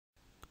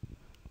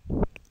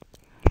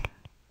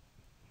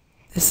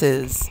This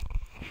is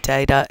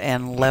data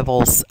and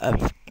levels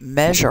of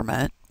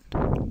measurement.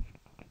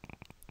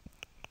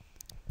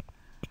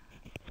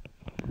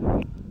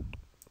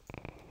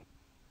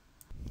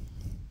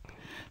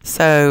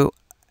 So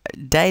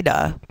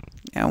data,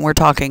 and we're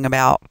talking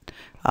about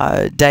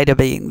data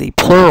being the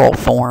plural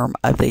form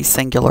of the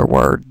singular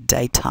word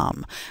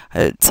datum.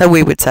 So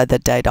we would say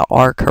that data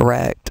are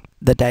correct.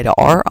 The data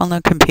are on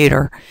the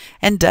computer,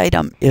 and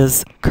datum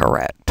is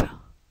correct.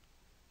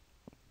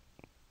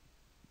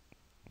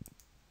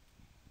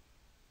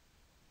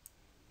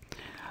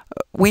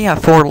 We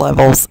have 4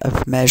 levels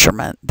of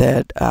measurement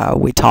that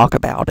we talk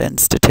about in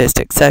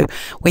statistics. So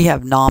we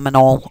have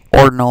nominal,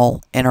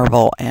 ordinal,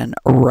 interval, and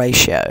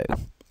ratio.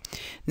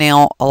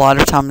 Now, a lot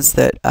of times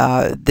that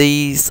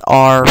these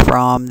are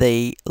from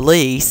the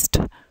least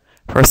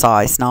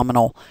precise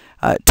nominal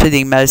to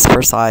the most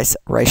precise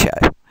ratio.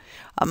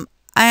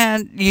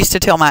 I used to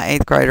tell my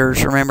 8th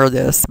graders, remember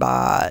this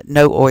by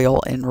no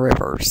oil in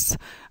rivers.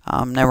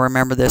 Now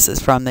remember, this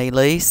is from the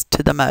least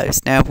to the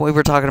most. Now if we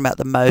were talking about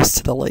the most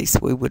to the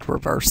least, we would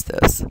reverse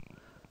this.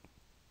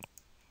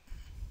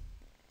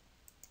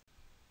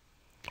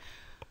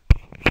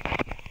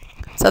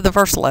 So the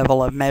first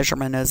level of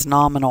measurement is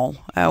nominal.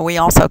 We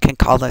also can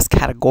call this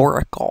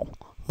categorical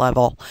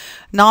level.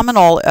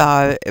 Nominal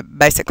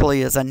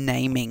basically is a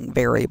naming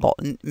variable,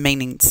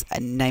 meaning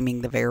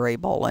naming the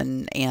variable,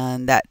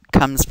 and that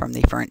comes from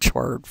the French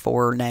word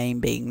for name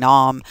being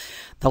nom,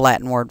 the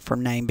Latin word for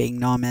name being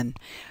nomen.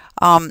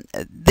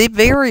 The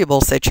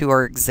variables that you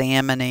are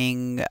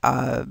examining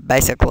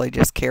basically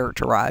just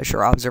characterize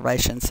your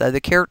observations. So the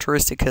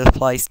characteristic is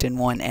placed in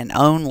one and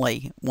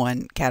only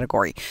one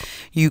category.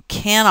 You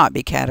cannot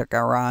be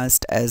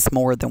categorized as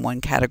more than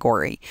one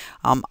category.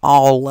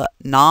 All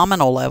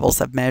nominal levels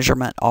of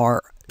measurement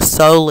are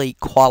solely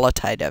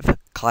qualitative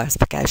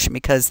classification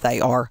because they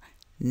are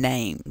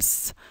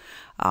names.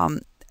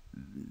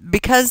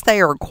 Because they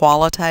are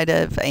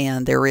qualitative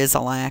and there is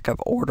a lack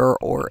of order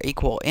or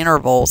equal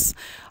intervals,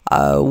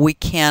 we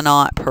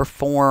cannot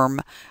perform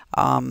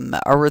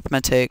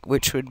arithmetic,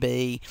 which would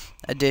be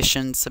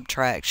addition,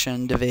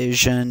 subtraction,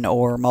 division,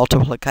 or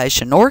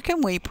multiplication, nor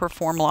can we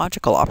perform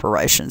logical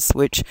operations,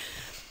 which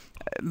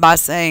by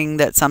saying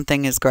that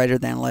something is greater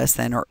than, less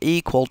than, or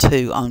equal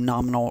to on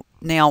nominal.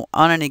 Now,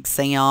 on an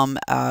exam,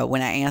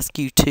 when I ask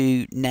you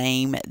to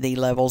name the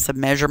levels of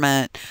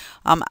measurement,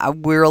 I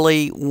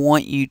really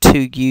want you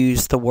to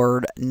use the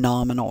word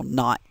nominal,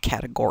 not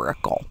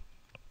categorical.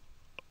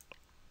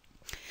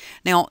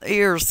 Now,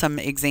 here are some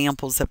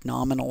examples of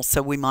nominal.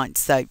 So we might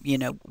say, you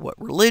know, what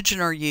religion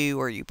are you?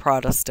 Are you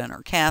Protestant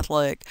or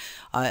Catholic?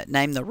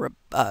 Name the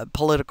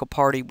political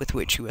party with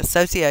which you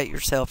associate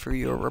yourself. Are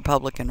you a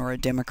Republican or a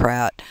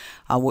Democrat?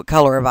 What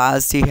color of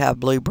eyes do you have?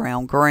 Blue,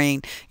 brown,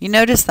 green. You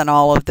notice that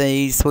all of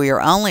these, we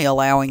are only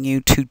allowing you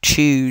to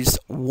choose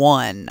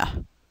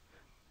one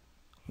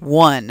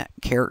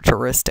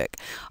characteristic.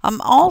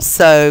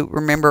 Also,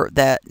 remember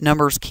that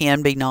numbers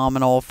can be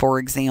nominal. For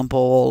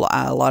example,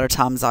 a lot of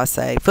times I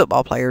say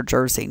football player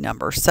jersey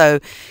number. So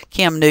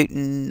Cam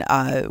Newton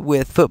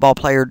with football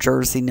player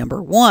jersey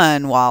number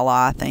 1, while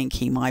I think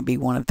he might be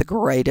one of the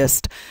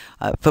greatest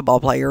football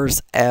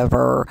players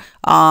ever,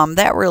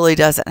 that really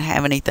doesn't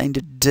have anything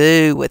to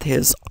do with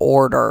his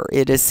order.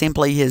 It is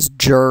simply his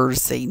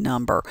jersey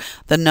number.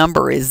 The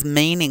number is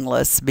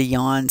meaningless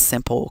beyond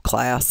simple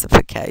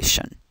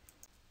classification.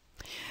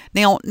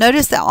 Now,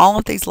 notice that all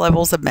of these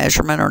levels of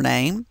measurement are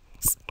names,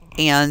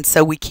 and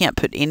so we can't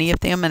put any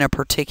of them in a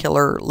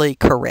particularly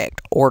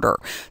correct order.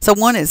 So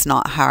one is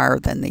not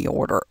higher than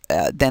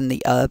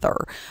the other.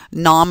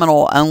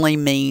 Nominal only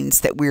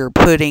means that we're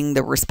putting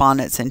the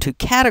respondents into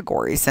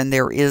categories, and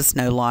there is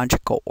no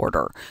logical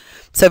order.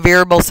 So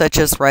variables such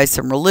as race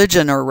and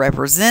religion are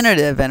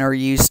representative and are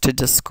used to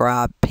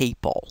describe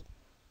people.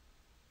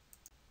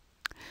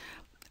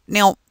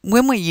 Now,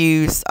 when we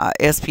use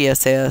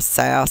SPSS,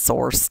 SAS,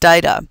 or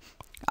Stata,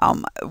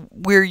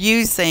 we're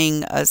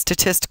using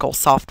statistical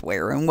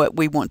software, and what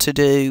we want to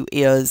do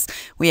is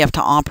we have to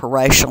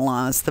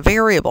operationalize the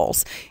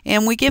variables,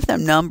 and we give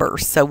them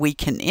numbers so we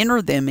can enter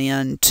them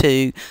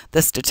into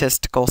the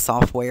statistical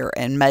software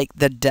and make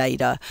the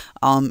data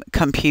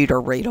computer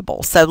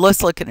readable. So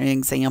let's look at an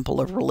example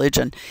of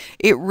religion.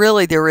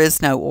 There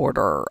is no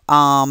order.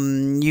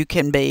 You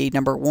can be,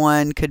 number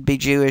 1 could be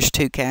Jewish,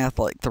 2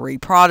 Catholic, 3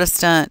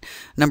 Protestant.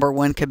 Number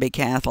 1 could be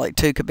Catholic,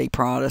 2 could be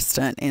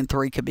Protestant, and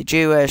 3 could be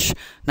Jewish.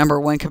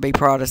 Number 1 could be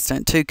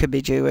Protestant, 2 could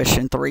be Jewish,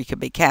 and 3 could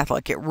be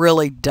Catholic. It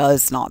really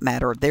does not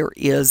matter. There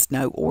is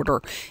no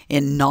order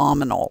in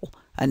nominal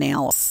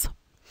analysis.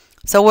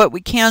 So what we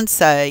can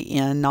say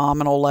in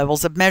nominal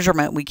levels of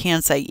measurement, we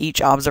can say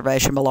each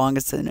observation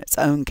belongs in its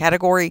own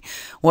category.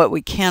 What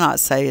we cannot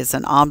say is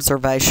an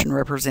observation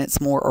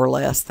represents more or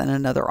less than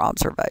another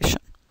observation.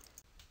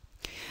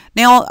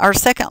 Now, our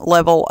second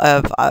level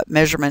of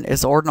measurement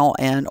is ordinal,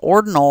 and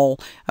ordinal,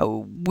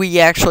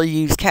 we actually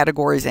use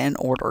categories and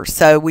order.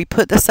 So we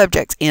put the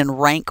subjects in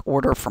rank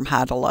order from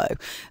high to low.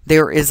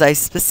 There is a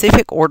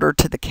specific order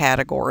to the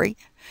category,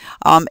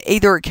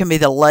 Either it can be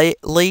the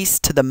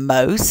least to the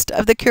most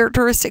of the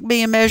characteristic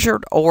being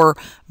measured, or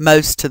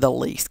most to the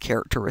least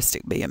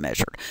characteristic being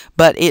measured.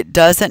 But it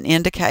doesn't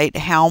indicate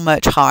how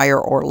much higher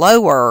or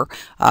lower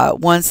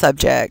one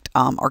subject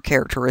or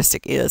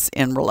characteristic is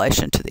in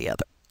relation to the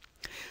other.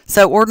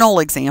 So ordinal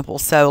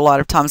examples. So a lot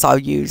of times I'll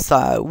use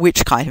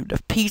which kind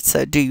of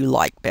pizza do you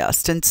like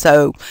best? And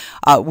so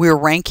we're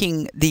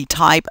ranking the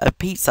type of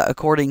pizza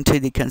according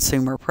to the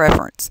consumer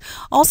preference.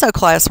 Also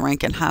class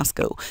rank in high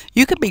school.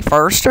 You could be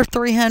first of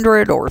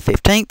 300 or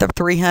 15th of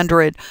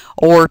 300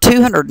 or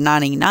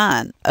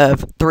 299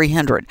 of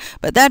 300.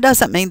 But that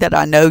doesn't mean that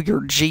I know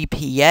your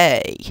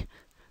GPA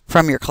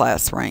from your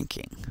class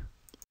ranking.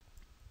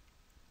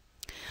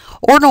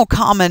 Ordinal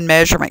common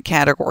measurement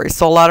categories.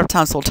 So a lot of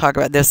times we'll talk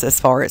about this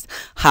as far as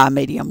high,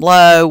 medium,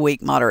 low,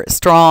 weak, moderate,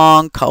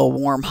 strong, cold,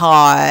 warm,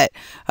 hot,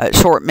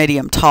 short,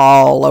 medium,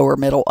 tall, lower,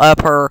 middle,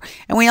 upper.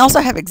 And we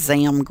also have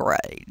exam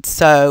grades.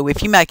 So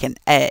if you make an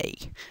A,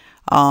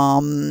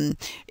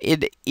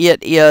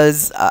 it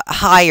is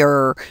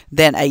higher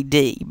than a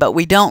D, but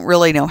we don't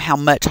really know how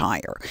much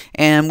higher,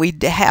 and we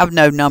have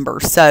no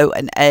numbers. So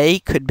an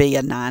A could be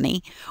a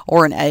 90,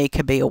 or an A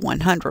could be a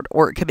 100,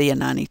 or it could be a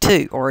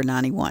 92 or a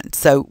 91.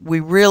 So we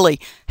really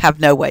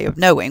have no way of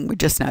knowing. We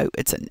just know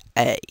it's an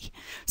A.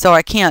 So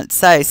I can't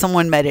say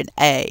someone made an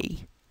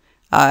A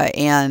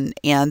and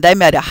they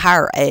made a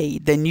higher A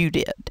than you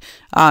did,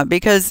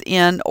 because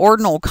in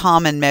ordinal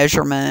common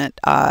measurement,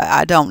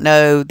 I don't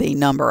know the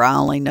number, I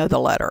only know the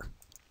letter.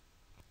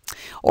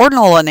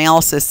 Ordinal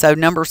analysis, so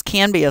numbers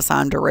can be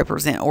assigned to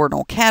represent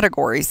ordinal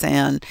categories,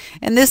 and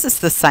this is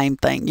the same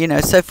thing, you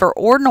know. So for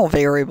ordinal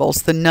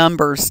variables, the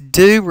numbers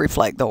do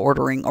reflect the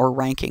ordering or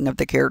ranking of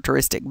the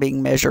characteristic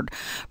being measured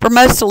from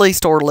most to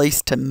least, or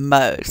least to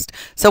most.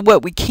 So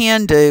what we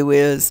can do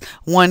is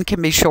 1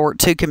 can be short,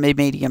 2 can be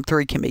medium,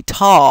 3 can be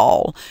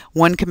tall.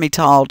 1 can be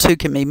tall, 2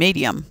 can be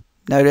medium.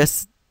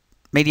 Notice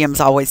medium's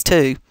always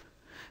 2.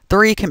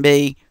 3 can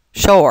be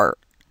short.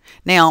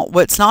 Now,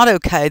 what's not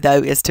okay, though,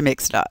 is to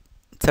mix it up.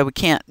 So we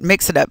can't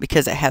mix it up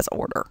because it has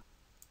order.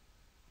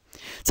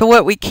 So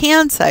what we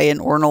can say in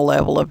ordinal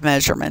level of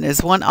measurement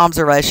is one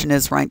observation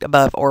is ranked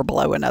above or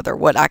below another.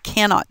 What I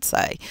cannot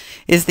say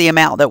is the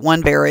amount that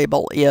one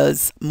variable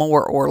is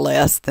more or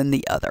less than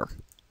the other.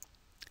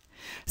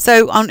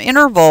 So on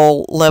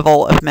interval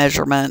level of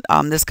measurement,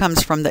 this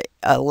comes from the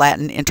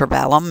Latin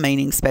intervallum,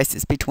 meaning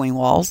spaces between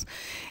walls.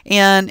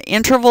 And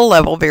interval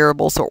level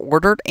variables are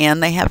ordered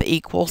and they have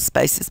equal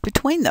spaces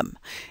between them.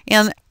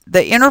 And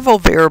the interval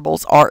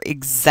variables are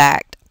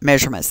exact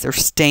measurements. They're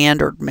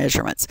standard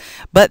measurements.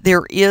 But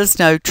there is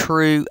no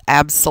true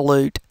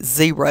absolute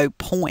 0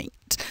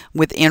 point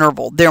with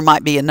interval. There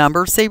might be a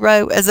number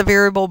 0 as a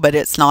variable, but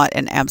it's not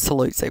an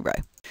absolute 0.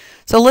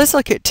 So let's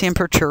look at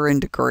temperature in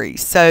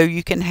degrees. So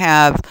you can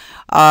have,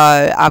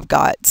 I've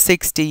got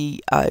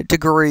 60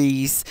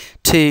 degrees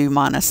to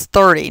minus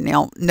 30.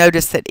 Now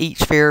notice that each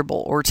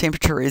variable or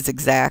temperature is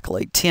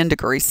exactly 10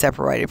 degrees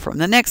separated from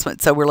the next one.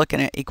 So we're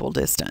looking at equal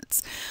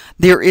distance.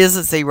 There is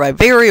a 0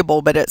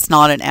 variable, but it's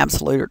not an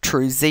absolute or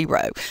true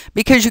 0,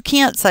 because you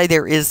can't say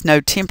there is no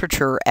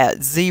temperature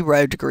at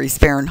 0 degrees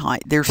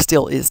Fahrenheit. There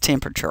still is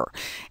temperature.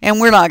 And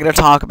we're not going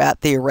to talk about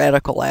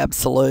theoretical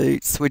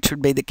absolutes, which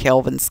would be the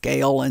Kelvin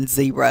scale and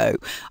 0.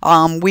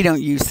 We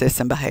don't use this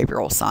in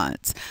behavioral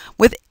science.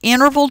 With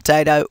interval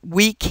data,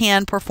 we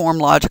can perform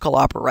logical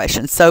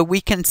operations. So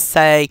we can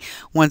say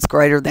one's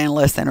greater than,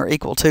 less than, or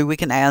equal to. We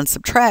can add and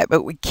subtract,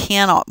 but we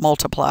cannot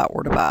multiply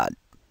or divide.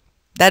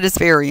 That is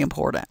very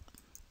important.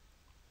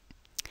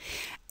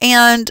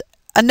 And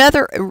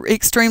another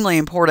extremely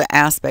important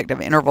aspect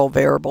of interval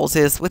variables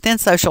is within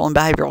social and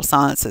behavioral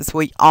sciences,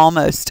 we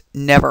almost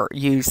never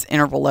use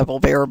interval level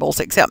variables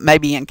except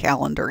maybe in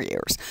calendar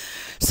years.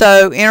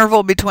 So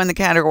interval between the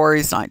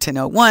categories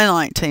 1901,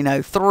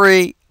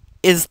 1903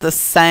 is the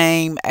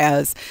same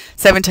as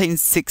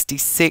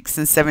 1766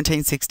 and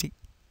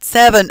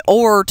 1767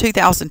 or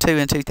 2002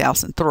 and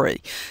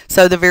 2003.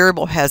 So the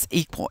variable has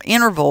equal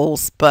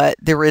intervals, but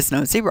there is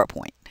no 0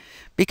 point,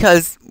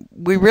 because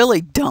we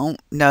really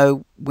don't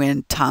know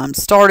when time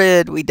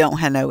started. We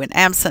don't know an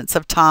absence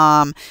of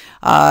time.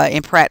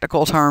 In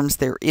practical terms,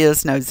 there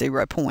is no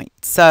 0 point.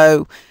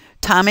 So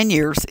time in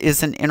years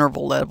is an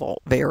interval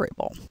level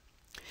variable.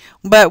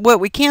 But what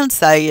we can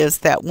say is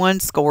that one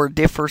score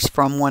differs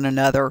from one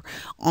another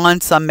on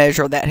some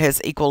measure that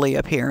has equally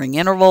appearing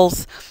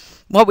intervals.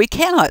 What we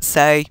cannot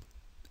say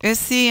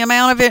is the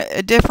amount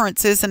of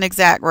difference is an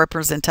exact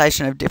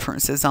representation of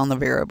differences on the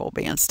variable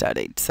being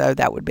studied. So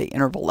that would be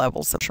interval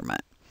levels of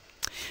measurement.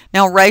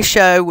 Now,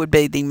 ratio would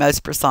be the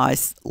most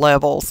precise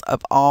levels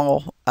of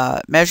all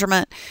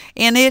measurement,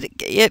 and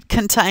it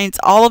contains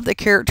all of the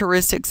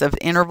characteristics of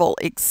interval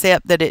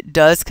except that it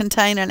does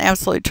contain an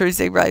absolute true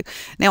 0.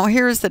 Now,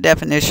 here's the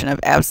definition of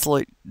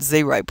absolute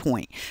 0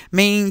 point.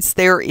 Means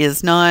there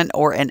is none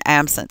or an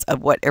absence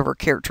of whatever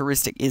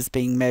characteristic is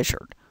being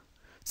measured.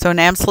 So an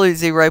absolute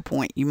 0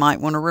 point, you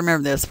might want to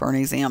remember this for an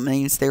exam,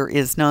 means there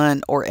is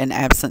none or an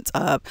absence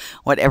of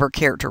whatever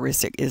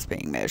characteristic is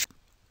being measured.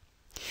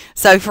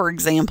 So, for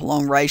example,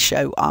 on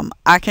ratio,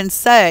 I can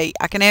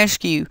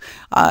ask you,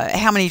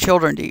 how many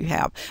children do you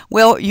have?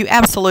 Well, you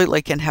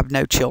absolutely can have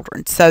no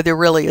children. So there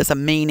really is a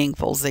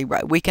meaningful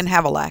zero. We can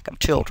have a lack of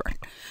children.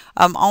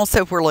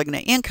 Also, if we're looking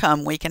at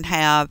income, we can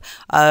have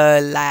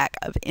a lack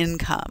of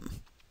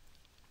income.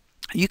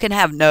 You can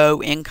have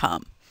no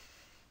income.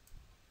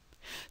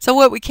 So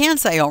what we can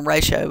say on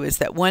ratio is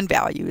that one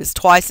value is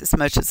twice as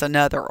much as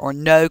another, or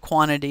no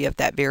quantity of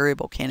that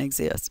variable can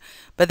exist.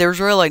 But there's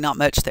really not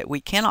much that we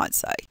cannot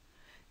say.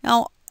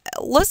 Now,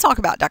 let's talk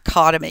about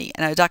dichotomy.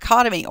 And a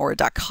dichotomy, or a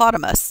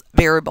dichotomous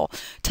variable,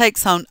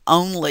 takes on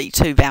only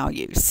two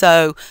values.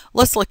 So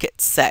let's look at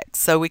sex.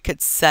 So we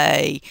could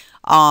say,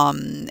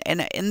 and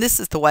this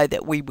is the way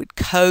that we would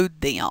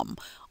code them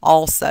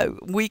also.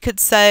 We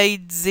could say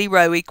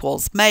 0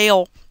 equals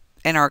male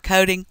in our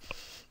coding,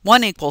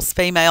 1 equals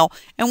female,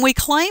 and we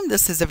claim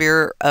this is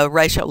a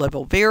ratio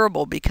level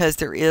variable because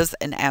there is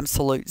an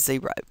absolute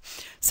 0.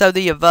 So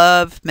the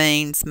above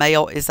means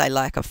male is a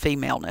lack of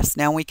femaleness.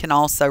 Now we can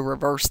also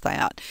reverse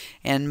that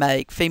and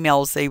make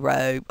female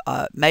 0,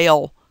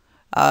 male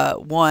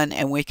 1,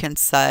 and we can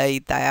say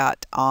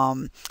that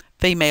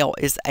female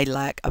is a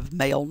lack of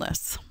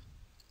maleness.